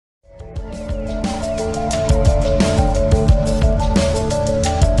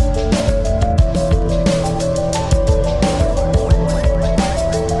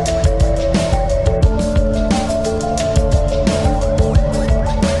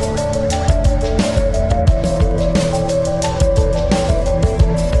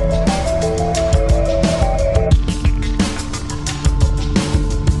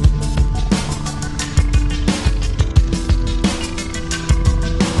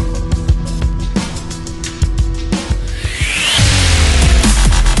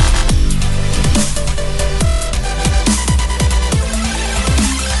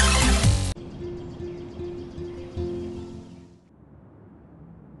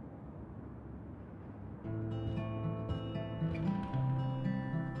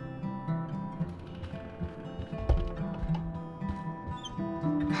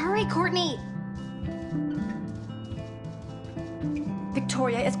Courtney!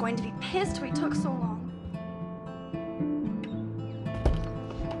 Victoria is going to be pissed we took so long.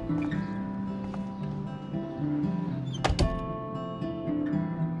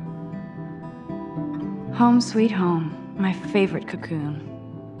 Home sweet home, my favorite cocoon.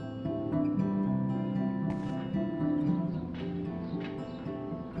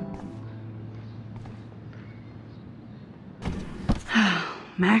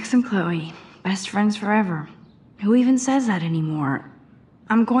 Max and Chloe, best friends forever. Who even says that anymore?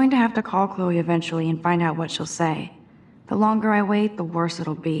 I'm going to have to call Chloe eventually and find out what she'll say. The longer I wait, the worse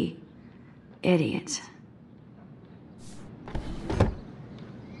it'll be. Idiot.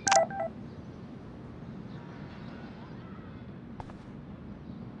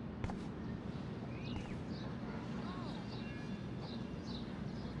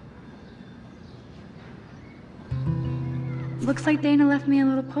 Looks like Dana left me a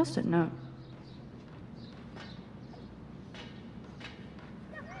little post-it note.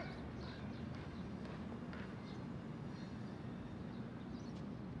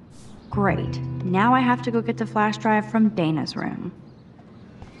 Great. Now I have to go get the flash drive from Dana's room.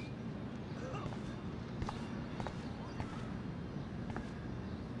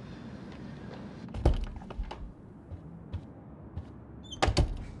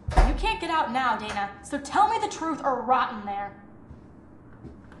 You can't get out now, Dana, so tell me the truth or rot in there.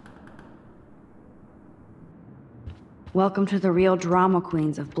 Welcome to the real drama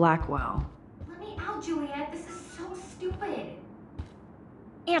queens of Blackwell. Let me out, Juliet. This is so stupid.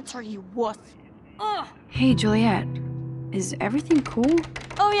 Answer, you wuss. Ugh. Hey, Juliet. Is everything cool?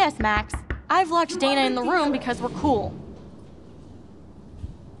 Oh yes, Max. I've locked Dana in the room because we're cool.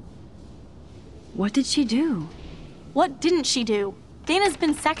 What did she do? What didn't she do? Dana's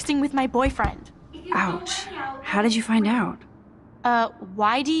been sexting with my boyfriend. Ouch. How did you find out?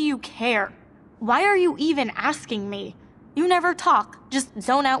 Why do you care? Why are you even asking me? You never talk, just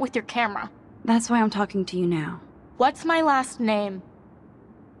zone out with your camera. That's why I'm talking to you now. What's my last name?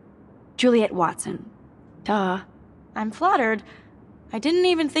 Juliet Watson. Duh. I'm flattered. I didn't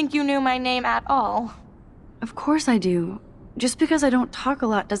even think you knew my name at all. Of course I do. Just because I don't talk a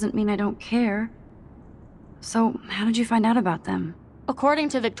lot doesn't mean I don't care. So, how did you find out about them? According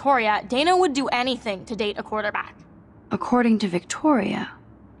to Victoria, Dana would do anything to date a quarterback. According to Victoria?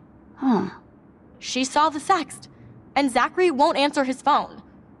 Huh. She saw the sext, and Zachary won't answer his phone.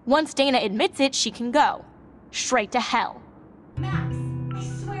 Once Dana admits it, she can go. Straight to hell. Max, I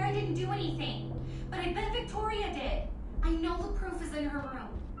swear I didn't do anything. But I bet Victoria did. I know the proof is in her room.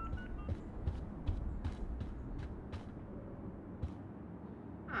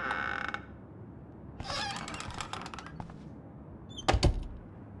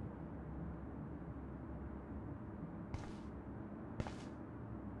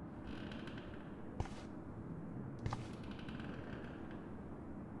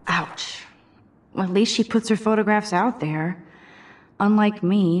 Ouch. Well, at least she puts her photographs out there. Unlike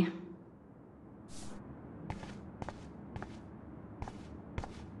me.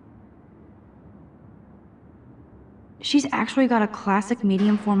 She's actually got a classic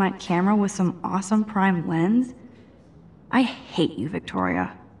medium format camera with some awesome prime lens. I hate you,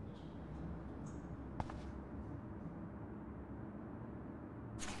 Victoria.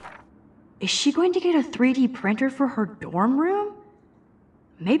 Is she going to get a 3D printer for her dorm room?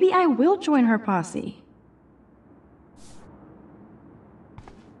 Maybe I will join her posse.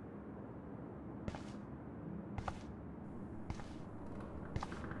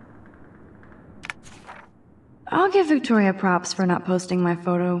 I'll give Victoria props for not posting my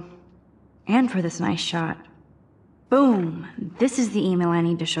photo. And for this nice shot. Boom! This is the email I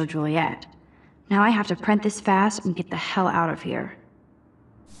need to show Juliet. Now I have to print this fast and get the hell out of here.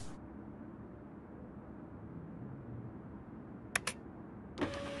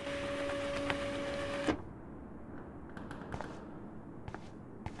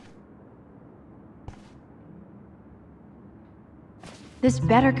 This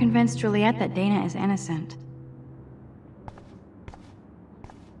better convince Juliet that Dana is innocent.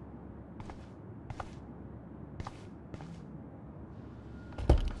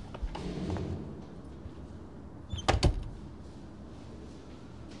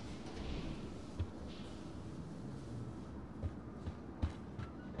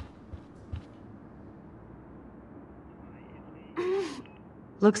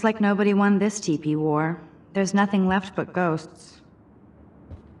 Looks like nobody won this TP war. There's nothing left but ghosts.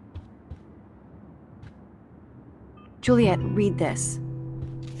 Juliet, read this.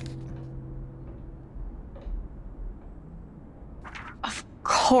 Of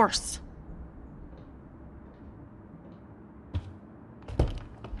course.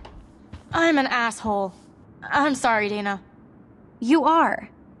 I'm an asshole. I'm sorry, Dana. You are.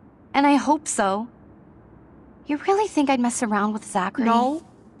 And I hope so. You really think I'd mess around with Zachary? No,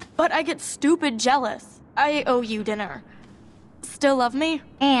 but I get stupid jealous. I owe you dinner. Still love me?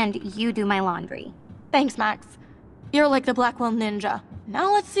 And you do my laundry. Thanks, Max. You're like the Blackwell Ninja.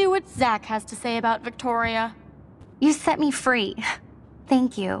 Now let's see what Zach has to say about Victoria. You set me free.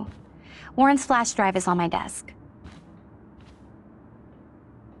 Thank you. Warren's flash drive is on my desk.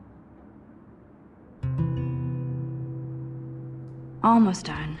 Almost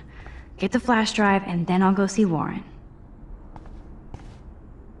done. Get the flash drive and then I'll go see Warren.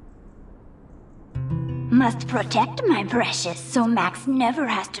 Must protect my precious so Max never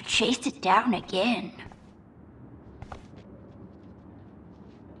has to chase it down again.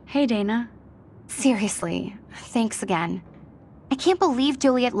 Hey, Dana. Seriously, thanks again. I can't believe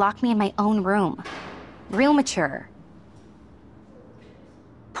Juliet locked me in my own room. Real mature.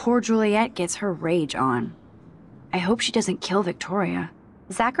 Poor Juliet gets her rage on. I hope she doesn't kill Victoria.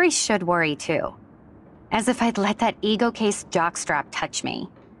 Zachary should worry too. As if I'd let that ego-cased jockstrap touch me.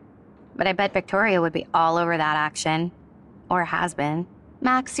 But I bet Victoria would be all over that action. Or has been.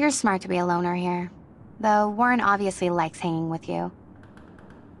 Max, you're smart to be a loner here. Though Warren obviously likes hanging with you.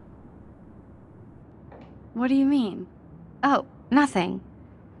 What do you mean? Oh, nothing.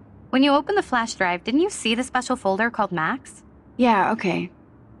 When you opened the flash drive, didn't you see the special folder called Max? Yeah, okay.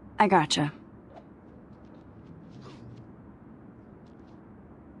 I gotcha.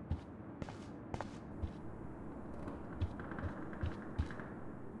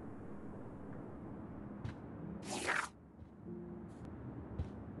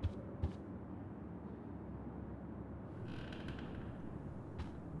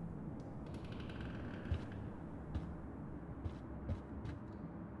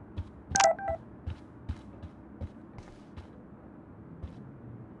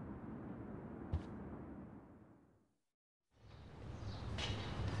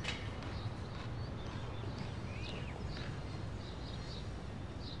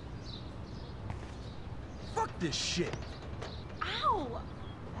 Fuck this shit. Ow!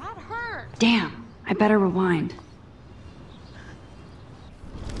 That hurt. Damn, I better rewind.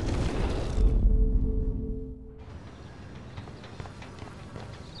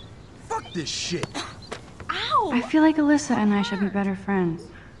 Fuck this shit. Ow! I feel like Alyssa and I should be better friends.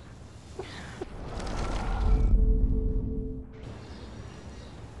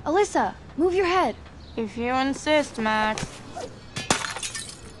 Alyssa, move your head. If you insist, Max.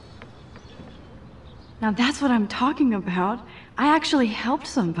 Now that's what I'm talking about. I actually helped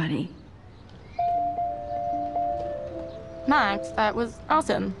somebody. Max, that was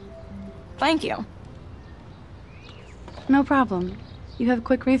awesome. Thank you. No problem. You have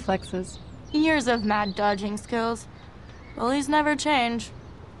quick reflexes. Years of mad dodging skills. Bullies never change.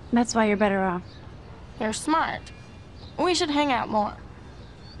 That's why you're better off. You're smart. We should hang out more.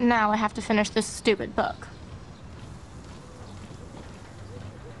 Now I have to finish this stupid book.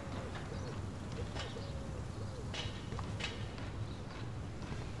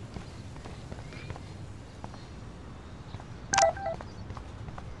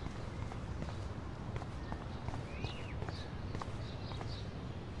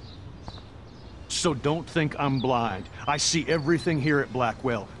 So don't think I'm blind. I see everything here at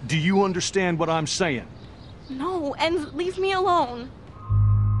Blackwell. Do you understand what I'm saying? No, and leave me alone.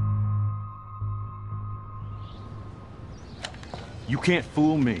 You can't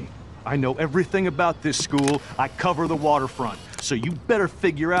fool me. I know everything about this school. I cover the waterfront. So you better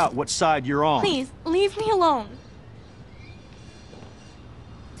figure out what side you're on. Please, leave me alone.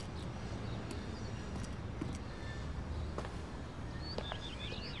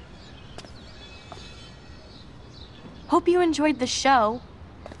 Hope you enjoyed the show.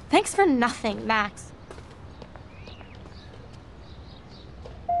 Thanks for nothing, Max.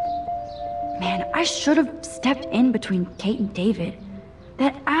 Man, I should have stepped in between Kate and David.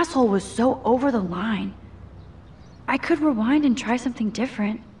 That asshole was so over the line. I could rewind and try something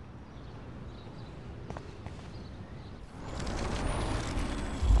different.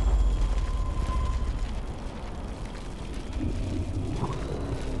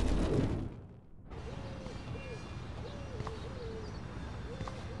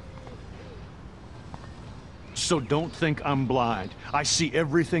 So don't think I'm blind. I see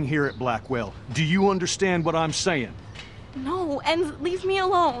everything here at Blackwell. Do you understand what I'm saying? No, and leave me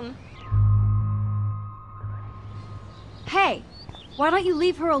alone. Hey, why don't you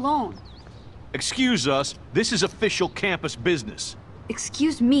leave her alone? Excuse us, this is official campus business.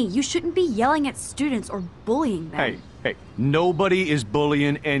 Excuse me, you shouldn't be yelling at students or bullying them. Hey, nobody is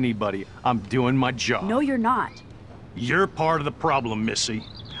bullying anybody. I'm doing my job. No, you're not. You're part of the problem, Missy.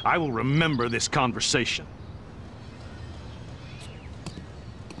 I will remember this conversation.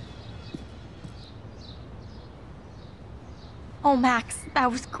 Oh, Max,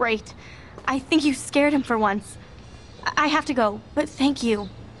 that was great. I think you scared him for once. I have to go, but thank you.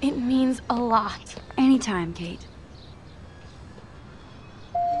 It means a lot. Anytime, Kate.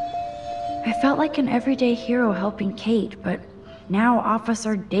 I felt like an everyday hero helping Kate, but now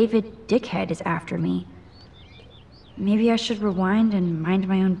Officer David Dickhead is after me. Maybe I should rewind and mind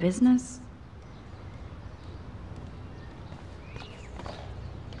my own business?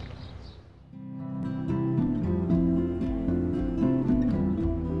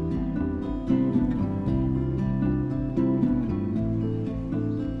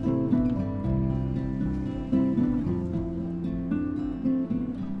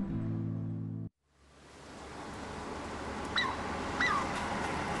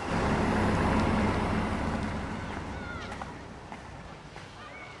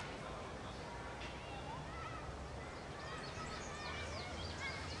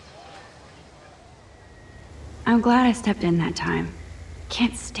 I'm glad I stepped in that time.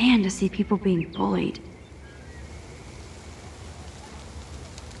 Can't stand to see people being bullied.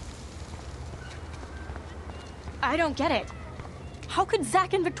 I don't get it. How could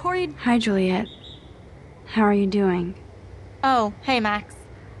Zach and Victoria... Hi, Juliet. How are you doing? Oh, hey, Max.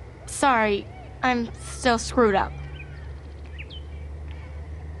 Sorry, I'm still screwed up.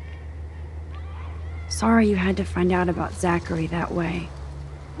 Sorry you had to find out about Zachary that way.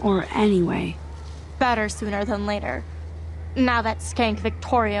 Or anyway. Better sooner than later. Now that skank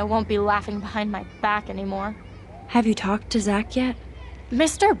Victoria won't be laughing behind my back anymore. Have you talked to Zach yet?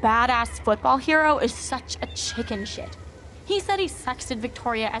 Mr. Badass Football Hero is such a chicken shit. He said he sexted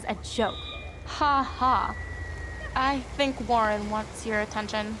Victoria as a joke. Ha ha. I think Warren wants your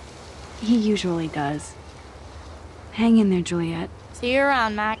attention. He usually does. Hang in there, Juliet. See you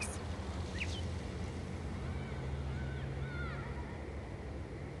around, Max.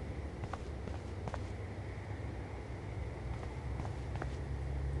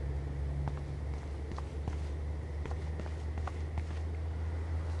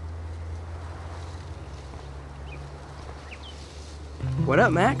 What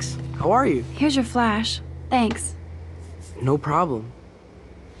up, Max? How are you? Here's your flash. Thanks. No problem.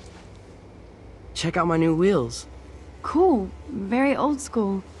 Check out my new wheels. Cool. Very old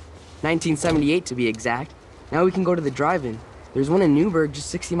school. 1978 to be exact. Now we can go to the drive-in. There's one in Newburgh just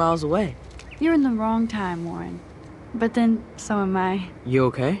 60 miles away. You're in the wrong time, Warren. But then, so am I. You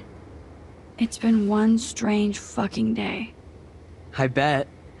okay? It's been one strange fucking day. I bet.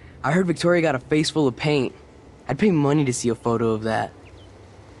 I heard Victoria got a face full of paint. I'd pay money to see a photo of that.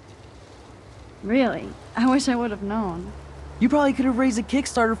 Really? I wish I would have known. You probably could have raised a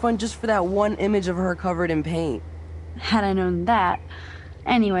Kickstarter fund just for that one image of her covered in paint. Had I known that.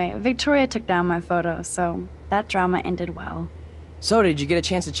 Anyway, Victoria took down my photo, so that drama ended well. So, did you get a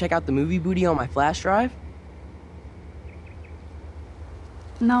chance to check out the movie booty on my flash drive?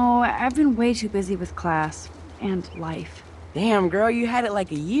 No, I've been way too busy with class and life. Damn, girl, you had it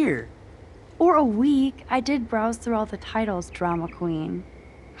like a year. Or a week. I did browse through all the titles, drama queen.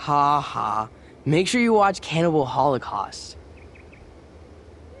 Ha ha. Make sure you watch Cannibal Holocaust.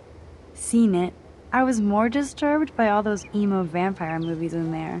 Seen it. I was more disturbed by all those emo vampire movies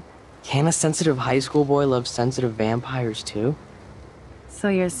in there. Can a sensitive high school boy love sensitive vampires too? So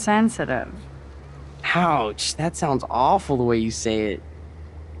you're sensitive. Ouch, that sounds awful the way you say it.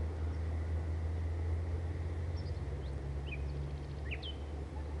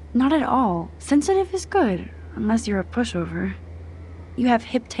 Not at all. Sensitive is good, unless you're a pushover. You have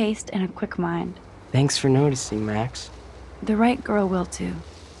hip taste and a quick mind. Thanks for noticing, Max. The right girl will too.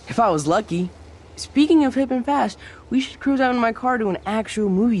 If I was lucky. Speaking of hip and fast, we should cruise out in my car to an actual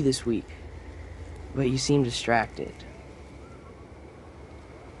movie this week. But you seem distracted.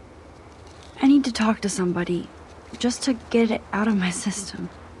 I need to talk to somebody, just to get it out of my system.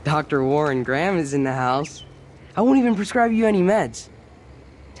 Dr. Warren Graham is in the house. I won't even prescribe you any meds.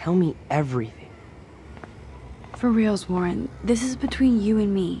 Tell me everything. For reals, Warren, this is between you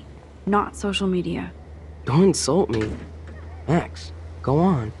and me, not social media. Don't insult me. Max, go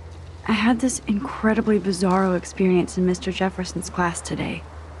on. I had this incredibly bizarro experience in Mr. Jefferson's class today.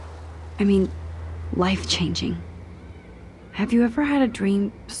 I mean, life-changing. Have you ever had a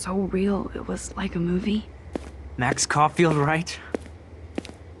dream so real it was like a movie? Max Caulfield, right?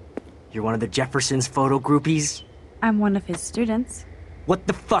 You're one of the Jefferson's photo groupies? I'm one of his students. What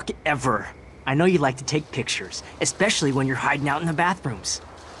the fuck ever? I know you like to take pictures, especially when you're hiding out in the bathrooms.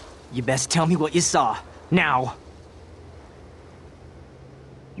 You best tell me what you saw. Now!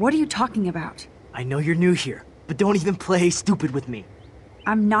 What are you talking about? I know you're new here, but don't even play stupid with me.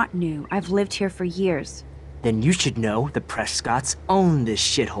 I'm not new. I've lived here for years. Then you should know the Prescotts own this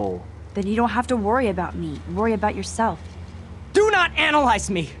shithole. Then you don't have to worry about me. Worry about yourself. Do not analyze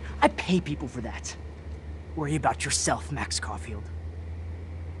me! I pay people for that. Worry about yourself, Max Caulfield.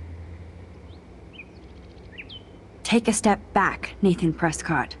 Take a step back, Nathan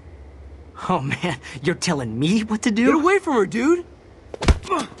Prescott. Oh man, you're telling me what to do? Get away from her, dude!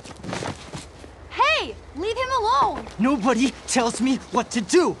 Hey! Leave him alone! Nobody tells me what to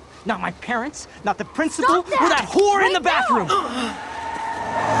do! Not my parents, not the principal, Stop that! or that whore in Right the bathroom!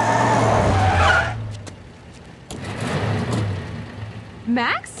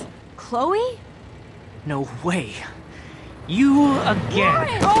 Max? Chloe? No way. You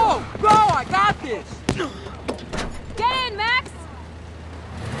again. Go! Go! I got this! Get in, Max!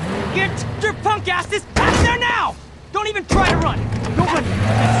 Get your punk asses out of there now! Don't even try to run! Nobody!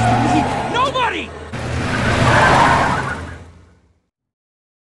 Nobody!